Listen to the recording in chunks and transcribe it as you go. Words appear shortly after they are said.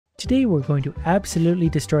Today we're going to absolutely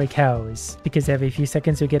destroy cows, because every few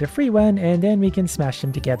seconds we get a free one and then we can smash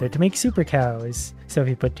them together to make super cows. So if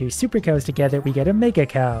we put 2 super cows together, we get a mega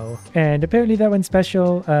cow. And apparently that one's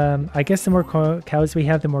special. I guess the more cows we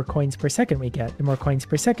have, the more coins per second we get. The more coins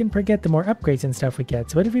per second we get, the more upgrades and stuff we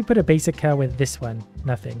get. So what if we put a basic cow with this one?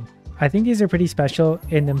 Nothing. I think these are pretty special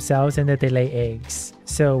in themselves in that they lay eggs.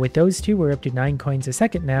 So with those two, we're up to 9 coins a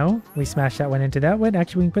second now. We smash that one into that one.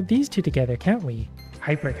 Actually, we can put these two together, can't we?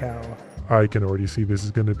 Hyper cow. I can already see this is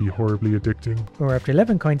going to be horribly addicting. We're up to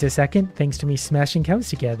 11 coins a second thanks to me smashing cows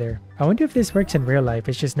together. I wonder if this works in real life.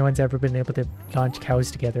 It's just no one's ever been able to launch cows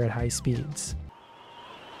together at high speeds.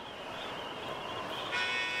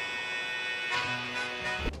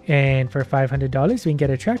 And for $500, we can get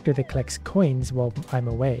a tractor that collects coins while I'm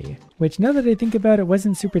away. Which, now that I think about it,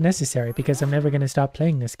 wasn't super necessary because I'm never going to stop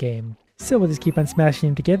playing this game. So we'll just keep on smashing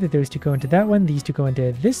them together. Those two go into that one, these two go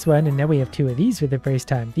into this one, and now we have 2 of these for the first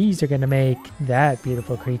time. These are going to make that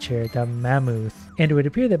beautiful creature, the mammoth. And it would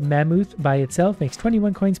appear that mammoth by itself makes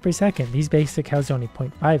 21 coins per second. These basic cows are only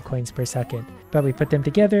 0.5 coins per second. But we put them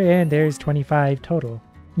together and there's 25 total.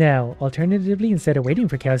 Now, alternatively, instead of waiting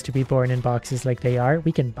for cows to be born in boxes like they are,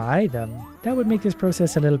 we can buy them. That would make this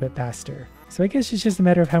process a little bit faster. So I guess it's just a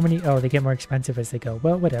matter of how many— oh, they get more expensive as they go.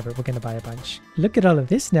 Well, whatever, we're gonna buy a bunch. Look at all of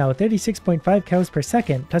this now, 36.5 cows per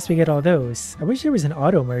second, plus we get all those. I wish there was an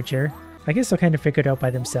auto merger. I guess they'll kind of figure it out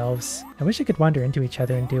by themselves. I wish I could wander into each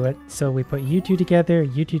other and do it. So we put you two together,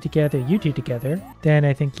 you two together, you two together. Then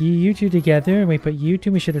I think you two together, and we put you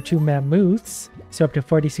two, we should have 2 mammoths. So up to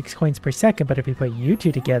 46 coins per second, but if we put you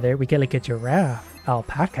two together, we get like a giraffe,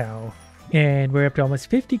 alpaca. And we're up to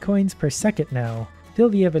almost 50 coins per second now. Fill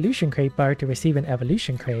the evolution crate bar to receive an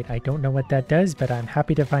evolution crate. I don't know what that does, but I'm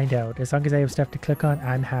happy to find out. As long as I have stuff to click on,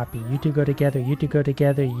 I'm happy. You two go together, you two go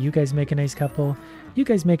together, you guys make a nice couple, you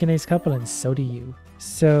guys make a nice couple, and so do you.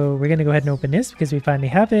 So we're gonna go ahead and open this because we finally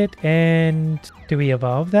have it. And do we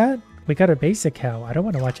evolve that? We got a basic cow. I don't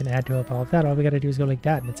want to watch an ad to evolve that. All we gotta do is go like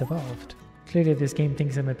that and it's evolved. Clearly this game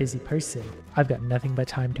thinks I'm a busy person. I've got nothing but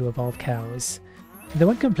time to evolve cows. The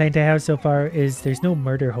one complaint I have so far is there's no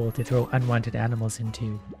murder hole to throw unwanted animals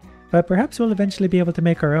into. But perhaps we'll eventually be able to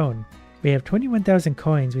make our own. We have 21,000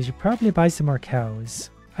 coins, we should probably buy some more cows.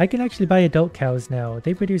 I can actually buy adult cows now.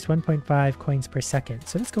 They produce 1.5 coins per second.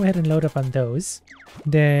 So let's go ahead and load up on those.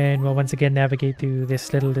 Then we'll once again navigate through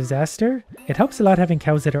this little disaster. It helps a lot having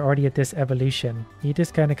cows that are already at this evolution. You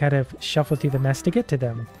just kind of shuffle through the mess to get to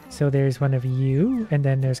them. So there's one of you, and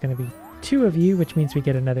then there's going to be 2 of you, which means we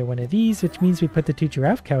get another one of these, which means we put the 2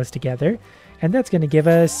 giraffe cows together. And that's going to give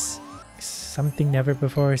us something never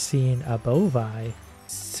before seen, a bovine.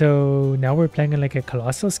 So now we're playing on like a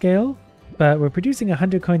colossal scale. But we're producing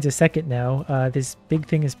 100 coins a second now. This big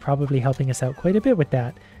thing is probably helping us out quite a bit with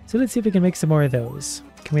that. So let's see if we can make some more of those.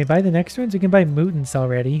 Can we buy the next ones? We can buy mutants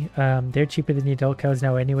already. They're cheaper than the adult cows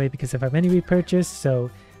now anyway because of how many we purchased. So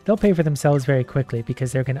they'll pay for themselves very quickly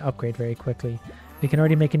because they're going to upgrade very quickly. We can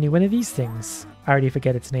already make a new one of these things. I already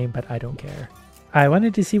forget its name, but I don't care. I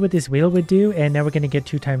wanted to see what this wheel would do, and now we're going to get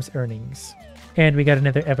 2 times earnings. And we got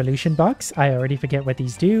another evolution box. I already forget what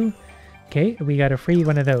these do. Okay, we got a free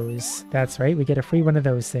one of those. That's right, we get a free one of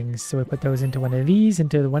those things. So we put those into one of these,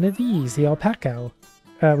 into one of these, the alpaca.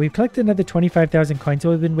 We've collected another 25,000 coins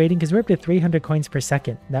while we've been waiting because we're up to 300 coins per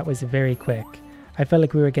second. That was very quick. I felt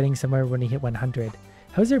like we were getting somewhere when we hit 100.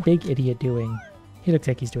 How's our big idiot doing? He looks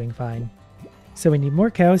like he's doing fine. So we need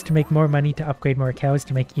more cows to make more money to upgrade more cows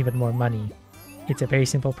to make even more money. It's a very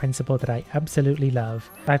simple principle that I absolutely love.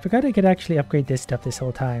 I forgot I could actually upgrade this stuff this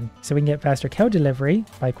whole time, so we can get faster cow delivery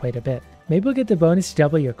by quite a bit. Maybe we'll get the bonus to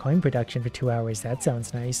double your coin production for 2 hours, that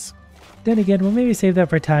sounds nice. Then again, we'll maybe save that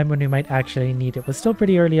for a time when we might actually need it. We're still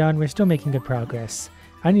pretty early on, we're still making good progress.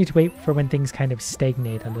 I need to wait for when things kind of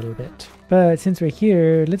stagnate a little bit. But since we're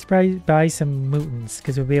here, let's buy some mutants,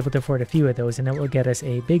 because we'll be able to afford a few of those and that will get us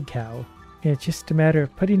a big cow. It's just a matter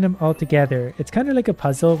of putting them all together. It's kind of like a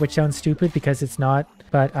puzzle, which sounds stupid because it's not,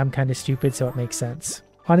 but I'm kind of stupid, so it makes sense.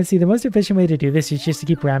 Honestly, the most efficient way to do this is just to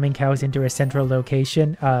keep ramming cows into a central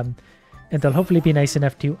location, and they'll hopefully be nice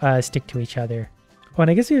enough to stick to each other. Oh, and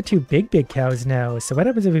I guess we have 2 big cows now, so what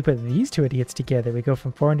happens if we put these 2 idiots together? We go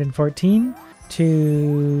from 414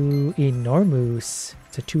 to enormous.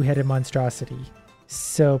 It's a 2-headed monstrosity.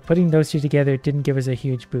 So putting those 2 together didn't give us a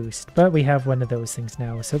huge boost, but we have one of those things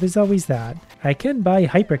now, so there's always that. I can buy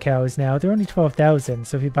hyper cows now. They're only 12,000,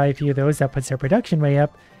 so if you buy a few of those, that puts their production way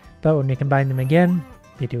up, but when we combine them again,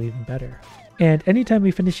 they do even better. And anytime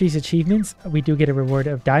we finish these achievements, we do get a reward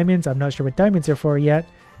of diamonds. I'm not sure what diamonds are for yet,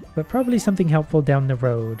 but probably something helpful down the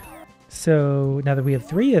road. So now that we have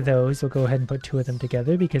 3 of those, we'll go ahead and put 2 of them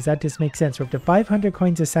together because that just makes sense. We're up to 500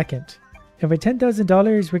 coins a second. And for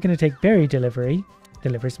 $10,000, we're going to take berry delivery.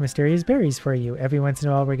 Delivers mysterious berries for you. Every once in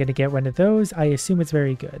a while, we're going to get one of those. I assume it's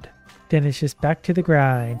very good. Then it's just back to the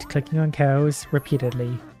grind, clicking on cows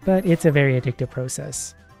repeatedly. But it's a very addictive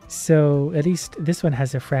process. So at least this one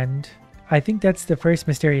has a friend. I think that's the first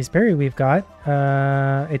mysterious berry we've got.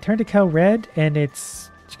 It turned a cow red and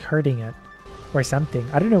it's hurting it. Or something.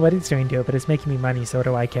 I don't know what it's doing to it, but it's making me money, so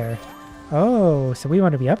do I care. Oh, so we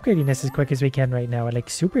want to be upgrading this as quick as we can right now. I like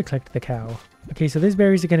super clicked the cow. Okay, so these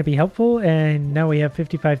berries are going to be helpful, and now we have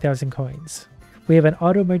 55,000 coins. We have an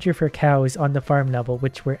auto merger for cows on the farm level,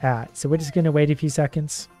 which we're at. So we're just going to wait a few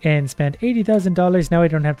seconds and spend $80,000. Now I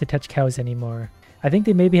don't have to touch cows anymore. I think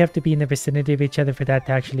they maybe have to be in the vicinity of each other for that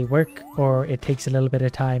to actually work, or it takes a little bit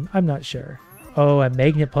of time. I'm not sure. Oh, a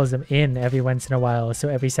magnet pulls them in every once in a while. So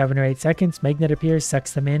every 7 or 8 seconds, magnet appears,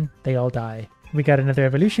 sucks them in, they all die. We got another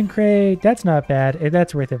evolution crate. That's not bad.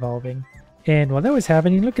 That's worth evolving. And while that was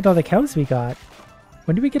happening, look at all the cows we got.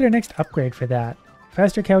 When do we get our next upgrade for that?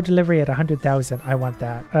 Faster cow delivery at 100,000. I want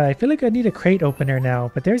that. I feel like I need a crate opener now,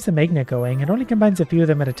 but there's the magnet going. It only combines a few of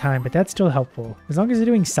them at a time, but that's still helpful. As long as they're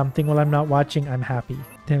doing something while I'm not watching, I'm happy.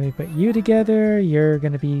 Then we put you together. You're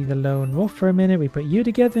going to be the lone wolf for a minute. We put you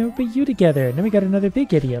together. We put you together. And then we got another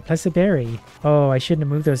big idiot plus a berry. Oh, I shouldn't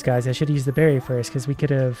have moved those guys. I should have used the berry first because we could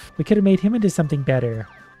have made him into something better.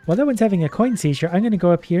 While that one's having a coin seizure, I'm going to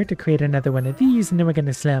go up here to create another one of these, and then we're going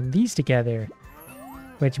to slam these together,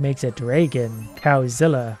 which makes a dragon,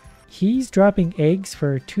 Cowzilla. He's dropping eggs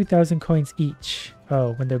for 2,000 coins each.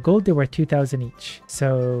 Oh, when they're gold, they're worth 2,000 each.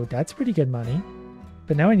 So that's pretty good money.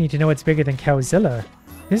 But now I need to know what's bigger than Cowzilla.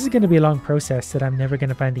 This is going to be a long process that I'm never going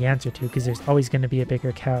to find the answer to because there's always going to be a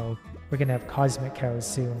bigger cow. We're going to have cosmic cows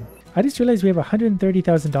soon. I just realized we have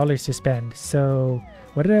 $130,000 to spend. So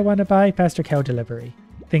what did I want to buy? Faster cow delivery.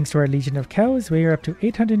 Thanks to our Legion of Cows, we are up to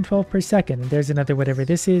 812 per second. And there's another whatever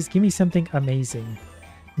this is. Give me something amazing.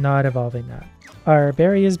 Not evolving that. Our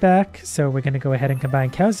berry is back, so we're going to go ahead and combine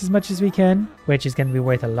cows as much as we can, which is going to be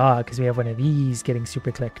worth a lot because we have one of these getting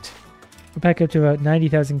super clicked. We're back up to about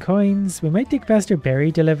 90,000 coins. We might take faster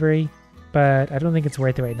berry delivery, but I don't think it's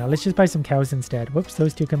worth it right now. Let's just buy some cows instead. Whoops,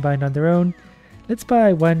 those two combined on their own. Let's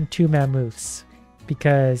buy 2 mammoths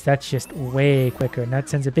because that's just way quicker and that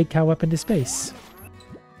sends a big cow up into space.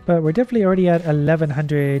 But we're definitely already at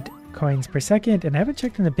 1,100 coins per second, and I haven't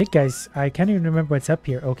checked on the big guys. I can't even remember what's up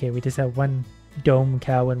here. Okay, we just have 1 dome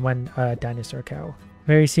cow and 1 dinosaur cow.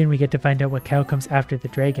 Very soon we get to find out what cow comes after the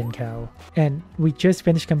dragon cow. And we just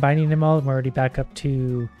finished combining them all and we're already back up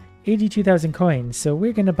to 82,000 coins. So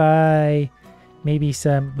we're going to buy maybe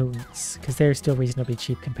some moons because they're still reasonably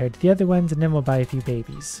cheap compared to the other ones, and then we'll buy a few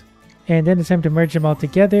babies. And then it's time to merge them all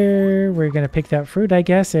together. We're going to pick that fruit, I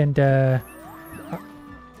guess, and I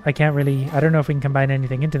don't know if we can combine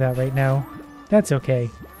anything into that right now. That's okay.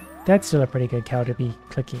 That's still a pretty good cow to be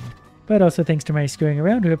clicking. But also thanks to my screwing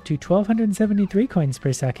around, we're up to 1,273 coins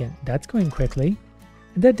per second. That's going quickly.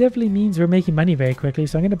 And that definitely means we're making money very quickly,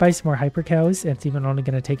 so I'm going to buy some more hyper cows. It's even only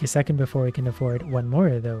going to take a second before we can afford 1 more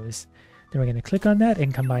of those. Then we're going to click on that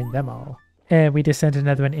and combine them all. And we just sent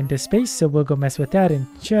another one into space, so we'll go mess with that in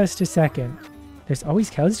just a second. There's always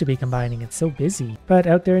cows to be combining, it's so busy. But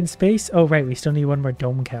out there in space, oh right, we still need 1 more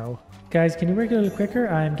dome cow. Guys, can you work a little quicker?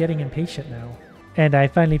 I'm getting impatient now. And I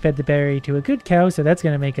finally fed the berry to a good cow, so that's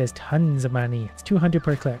going to make us tons of money. It's 200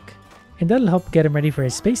 per click. And that'll help get him ready for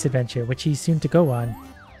his space adventure, which he's soon to go on.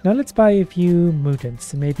 Now let's buy a few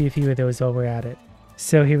mutants, and maybe a few of those while we're at it.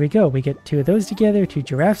 So here we go, we get 2 of those together, 2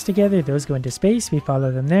 giraffes together, those go into space, we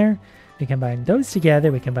follow them there. We combine those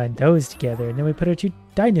together, we combine those together, and then we put our 2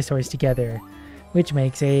 dinosaurs together, which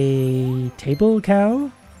makes a table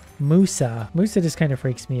cow? Musa. Musa just kind of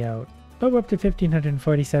freaks me out. But we're up to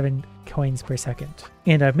 1,547 coins per second.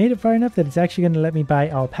 And I've made it far enough that it's actually going to let me buy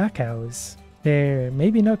alpacas. They're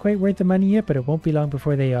maybe not quite worth the money yet, but it won't be long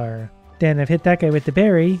before they are. Then I've hit that guy with the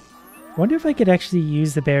berry. Wonder if I could actually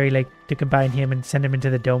use the berry to combine him and send him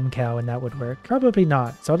into the dome cow and that would work. Probably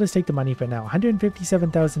not, so I'll just take the money for now.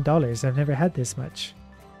 $157,000. I've never had this much.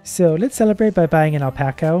 So let's celebrate by buying an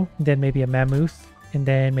alpaca, then maybe a mammoth, and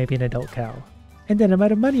then maybe an adult cow. And then I'm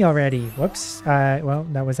out of money already. Whoops. Well,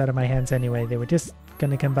 that was out of my hands anyway. They were just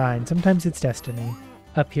gonna combine. Sometimes it's destiny.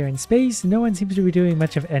 Up here in space, no one seems to be doing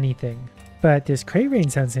much of anything. But this crate rain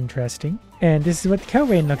sounds interesting. And this is what the cow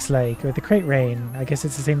rain looks like, or the crate rain. I guess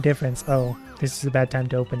it's the same difference. Oh, this is a bad time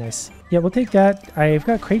to open this. Yeah, we'll take that. I've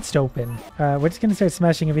got crates to open. We're just gonna start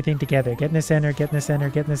smashing everything together. Get in the center, get in the center,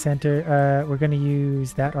 get in the center. We're gonna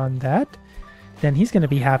use that on that. Then he's gonna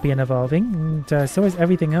be happy and evolving, and so is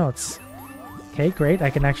everything else. Okay, great. I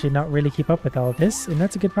can actually not really keep up with all of this, and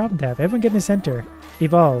that's a good problem to have. Everyone get in the center.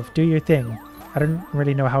 Evolve. Do your thing. I don't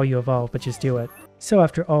really know how you evolve, but just do it. So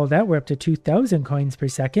after all that, we're up to 2,000 coins per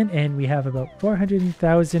second, and we have about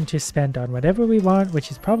 400,000 to spend on whatever we want,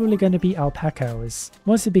 which is probably going to be alpacas.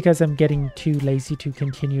 Mostly because I'm getting too lazy to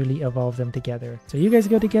continually evolve them together. So you guys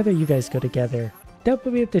go together, you guys go together. That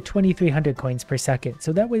put me up to 2,300 coins per second,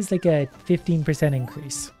 so that was like a 15%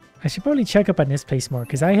 increase. I should probably check up on this place more,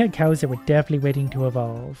 because I had cows that were definitely waiting to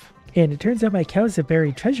evolve. And it turns out my cows have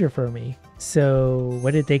buried treasure for me. So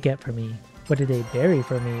what did they get for me? What did they bury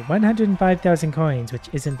for me? 105,000 coins, which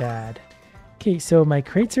isn't bad. Okay, so my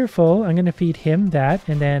crates are full. I'm going to feed him that,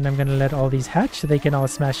 and then I'm going to let all these hatch so they can all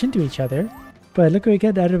smash into each other. But look what we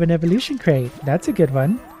get out of an evolution crate. That's a good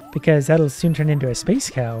one, because that'll soon turn into a space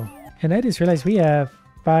cow. And I just realized we have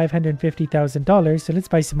 $550,000, so let's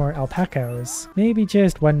buy some more alpacas. Maybe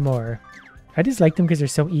just one more. I just like them because they're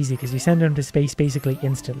so easy, because you send them to space basically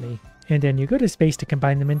instantly. And then you go to space to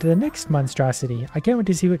combine them into the next monstrosity. I can't wait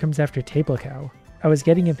to see what comes after Table Cow. I was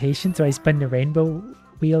getting impatient, so I spun the rainbow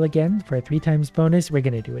wheel again for a 3 times bonus. We're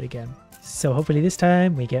going to do it again. So hopefully this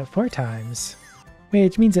time we get 4 times.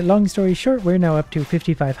 Which means that, long story short, we're now up to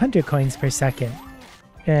 5,500 coins per second.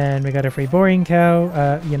 And we got a free boring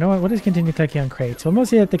cow. You know what? We'll just continue clicking on crates. We'll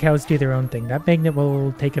mostly let the cows do their own thing. That magnet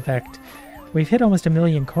will take effect. We've hit almost 1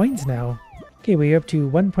 million coins now. Okay, we're up to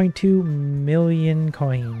 1.2 million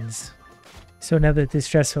coins. So now that this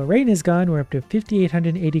stressful rain is gone, we're up to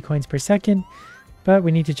 5,880 coins per second. But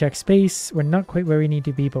we need to check space. We're not quite where we need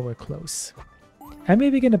to be, but we're close. I'm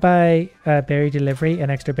maybe going to buy berry delivery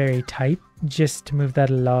and extra berry type just to move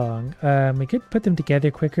that along. We could put them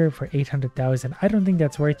together quicker for 800,000. I don't think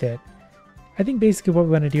that's worth it. I think basically what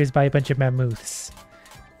we want to do is buy a bunch of mammoths.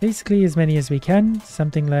 Basically as many as we can.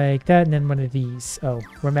 Something like that, and then one of these. Oh,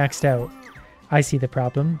 we're maxed out. I see the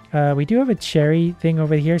problem. We do have a cherry thing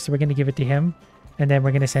over here, so we're going to give it to him. And then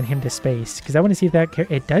we're going to send him to space, because I want to see if that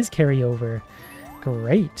it does carry over.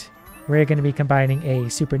 Great. We're going to be combining a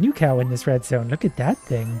super new cow in this red zone. Look at that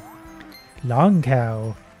thing. Long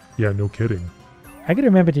cow. Yeah, no kidding. I got to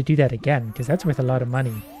remember to do that again, because that's worth a lot of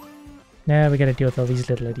money. Now we got to deal with all these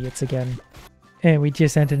little idiots again. And we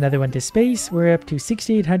just sent another one to space. We're up to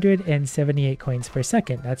 6,878 coins per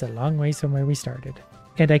second. That's a long ways from where we started.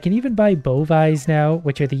 And I can even buy bovies now,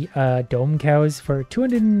 which are the dome cows, for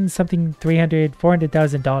 200 and something,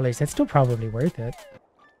 $400,000. That's still probably worth it.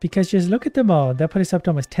 Because just look at them all. That put us up to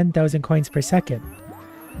almost 10,000 coins per second.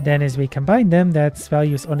 Then as we combine them, that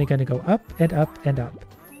value is only going to go up and up and up.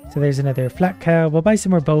 So there's another flat cow. We'll buy some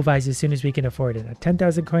more bovies as soon as we can afford it. At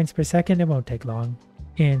 10,000 coins per second, it won't take long.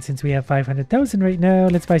 And since we have 500,000 right now,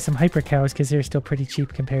 let's buy some hyper cows because they're still pretty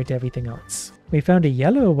cheap compared to everything else. We found a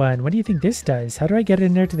yellow one. What do you think this does? How do I get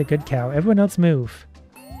in there to the good cow? Everyone else move.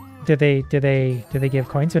 Do they give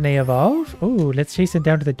coins when they evolve? Oh, let's chase them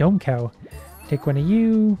down to the dome cow. Take one of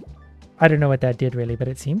you. I don't know what that did really, but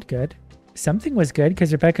it seemed good. Something was good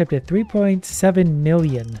because we're back up to 3.7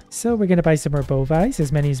 million. So we're going to buy some more bovies,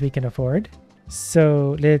 as many as we can afford.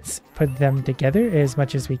 So let's put them together as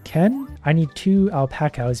much as we can. I need 2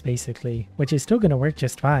 alpacas basically, which is still going to work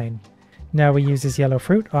just fine. Now we use this yellow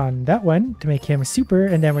fruit on that one to make him super,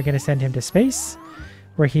 and then we're going to send him to space,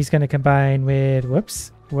 where he's going to combine with,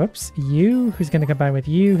 you, who's going to combine with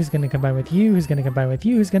you, who's going to combine with you, who's going to combine with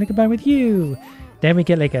you, who's going to combine with you. Then we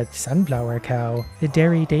get like a sunflower cow, the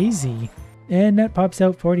Dairy Daisy, and that pops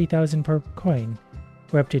out 40,000 per coin.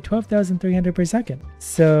 We're up to 12,300 per second.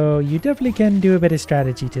 So you definitely can do a bit of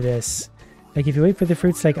strategy to this. Like if you wait for the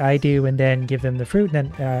fruits like I do and then give them the fruit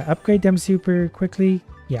and then upgrade them super quickly.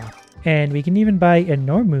 Yeah. And we can even buy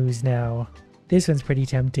enormous now. This one's pretty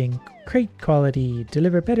tempting. Crate quality.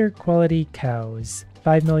 Deliver better quality cows.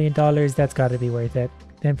 $5 million. That's got to be worth it.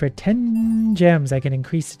 Then for 10 gems, I can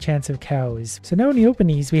increase the chance of cows. So now when we open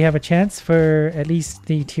these, we have a chance for at least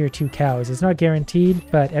the tier 2 cows. It's not guaranteed,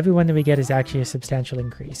 but every one that we get is actually a substantial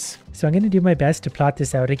increase. So I'm going to do my best to plot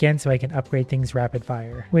this out again so I can upgrade things rapid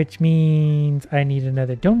fire. Which means I need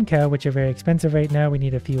another dome cow, which are very expensive right now. We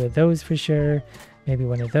need a few of those for sure. Maybe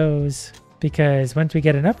one of those. Because once we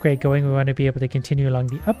get an upgrade going, we want to be able to continue along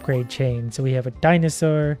the upgrade chain. So we have a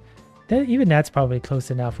dinosaur. Even that's probably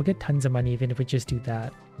close enough. We'll get tons of money even if we just do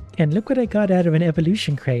that. And look what I got out of an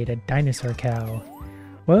evolution crate, a dinosaur cow.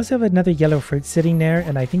 We also have another yellow fruit sitting there,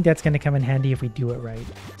 and I think that's going to come in handy if we do it right.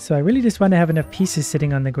 So I really just want to have enough pieces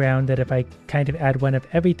sitting on the ground that if I kind of add one of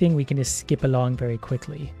everything, we can just skip along very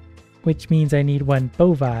quickly. Which means I need one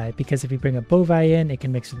bovi, because if you bring a bovi in, it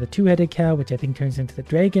can mix with the 2-headed cow, which I think turns into the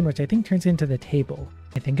dragon, which I think turns into the table.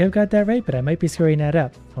 I think I've got that right, but I might be screwing that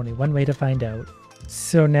up. Only one way to find out.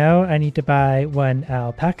 So now I need to buy 1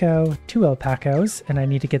 alpaca, 2 alpacas, and I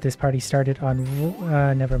need to get this party started on...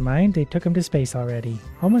 never mind, they took them to space already.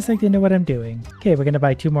 Almost like they know what I'm doing. Okay, we're going to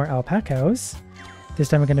buy 2 more alpacas. This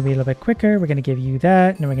time we're going to be a little bit quicker. We're going to give you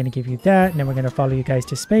that, and then we're going to give you that, and then we're going to follow you guys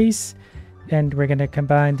to space. And we're going to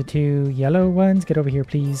combine the 2 yellow ones. Get over here,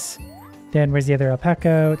 please. Then where's the other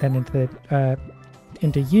alpaca? Then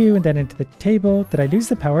into you, and then into the table. Did I lose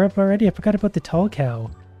the power up already? I forgot about the tall cow.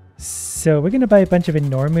 So we're going to buy a bunch of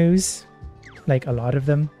Enormus, like a lot of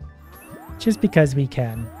them, just because we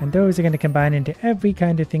can. And those are going to combine into every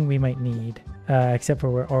kind of thing we might need, except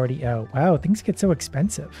for we're already out. Wow, things get so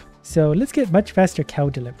expensive. So let's get much faster cow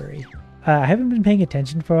delivery. I haven't been paying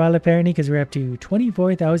attention for a while apparently because we're up to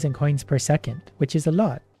 24,000 coins per second, which is a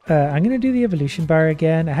lot. I'm going to do the evolution bar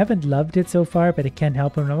again. I haven't loved it so far, but it can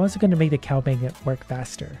help. And I'm also going to make the cow magnet work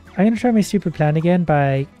faster. I'm going to try my stupid plan again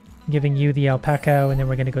by giving you the alpaca, and then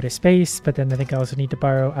we're going to go to space. But then I think I also need to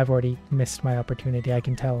borrow. I've already missed my opportunity, I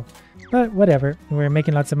can tell. But whatever. We're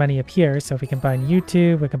making lots of money up here. So if we combine you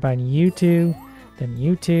two, we combine you two, then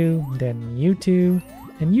you two, then you two,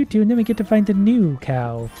 and you two, and then we get to find the new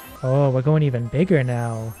cow. Oh, we're going even bigger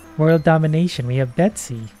now. World domination. We have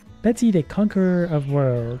Betsy. Betsy, the conqueror of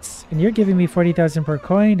worlds. And you're giving me 40,000 per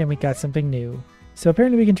coin, and we got something new. So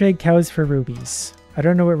apparently we can trade cows for rubies. I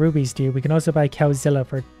don't know what rubies do. We can also buy Cowzilla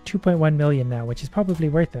for 2.1 million now, which is probably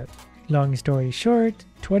worth it. Long story short,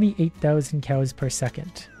 28,000 cows per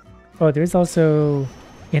second. Oh, there's also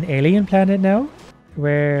an alien planet now,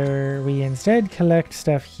 where we instead collect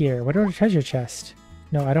stuff here. What about a treasure chest?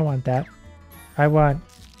 No, I don't want that. I want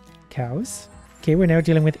cows. Okay, we're now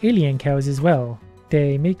dealing with alien cows as well.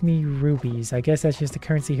 They make me rubies. I guess that's just the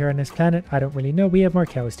currency here on this planet. I don't really know. We have more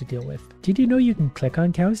cows to deal with. Did you know you can click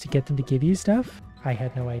on cows to get them to give you stuff? I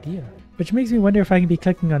had no idea. Which makes me wonder if I can be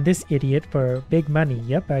clicking on this idiot for big money.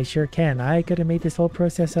 Yep, I sure can. I could have made this whole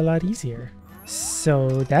process a lot easier. So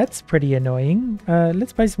that's pretty annoying.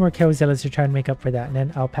 Let's buy some more Cowzillas to try and make up for that. And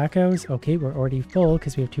then alpacas. Okay, we're already full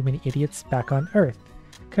because we have too many idiots back on Earth.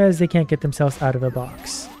 Because they can't get themselves out of a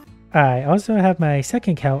box. I also have my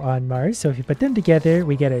second cow on Mars, so if you put them together,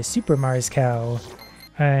 we get a Super Mars cow.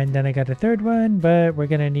 And then I got a third one, but we're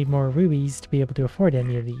going to need more rubies to be able to afford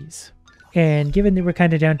any of these. And given that we're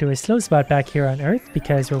kind of down to a slow spot back here on Earth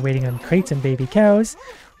because we're waiting on crates and baby cows,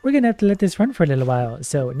 we're going to have to let this run for a little while.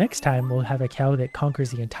 So next time we'll have a cow that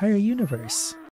conquers the entire universe.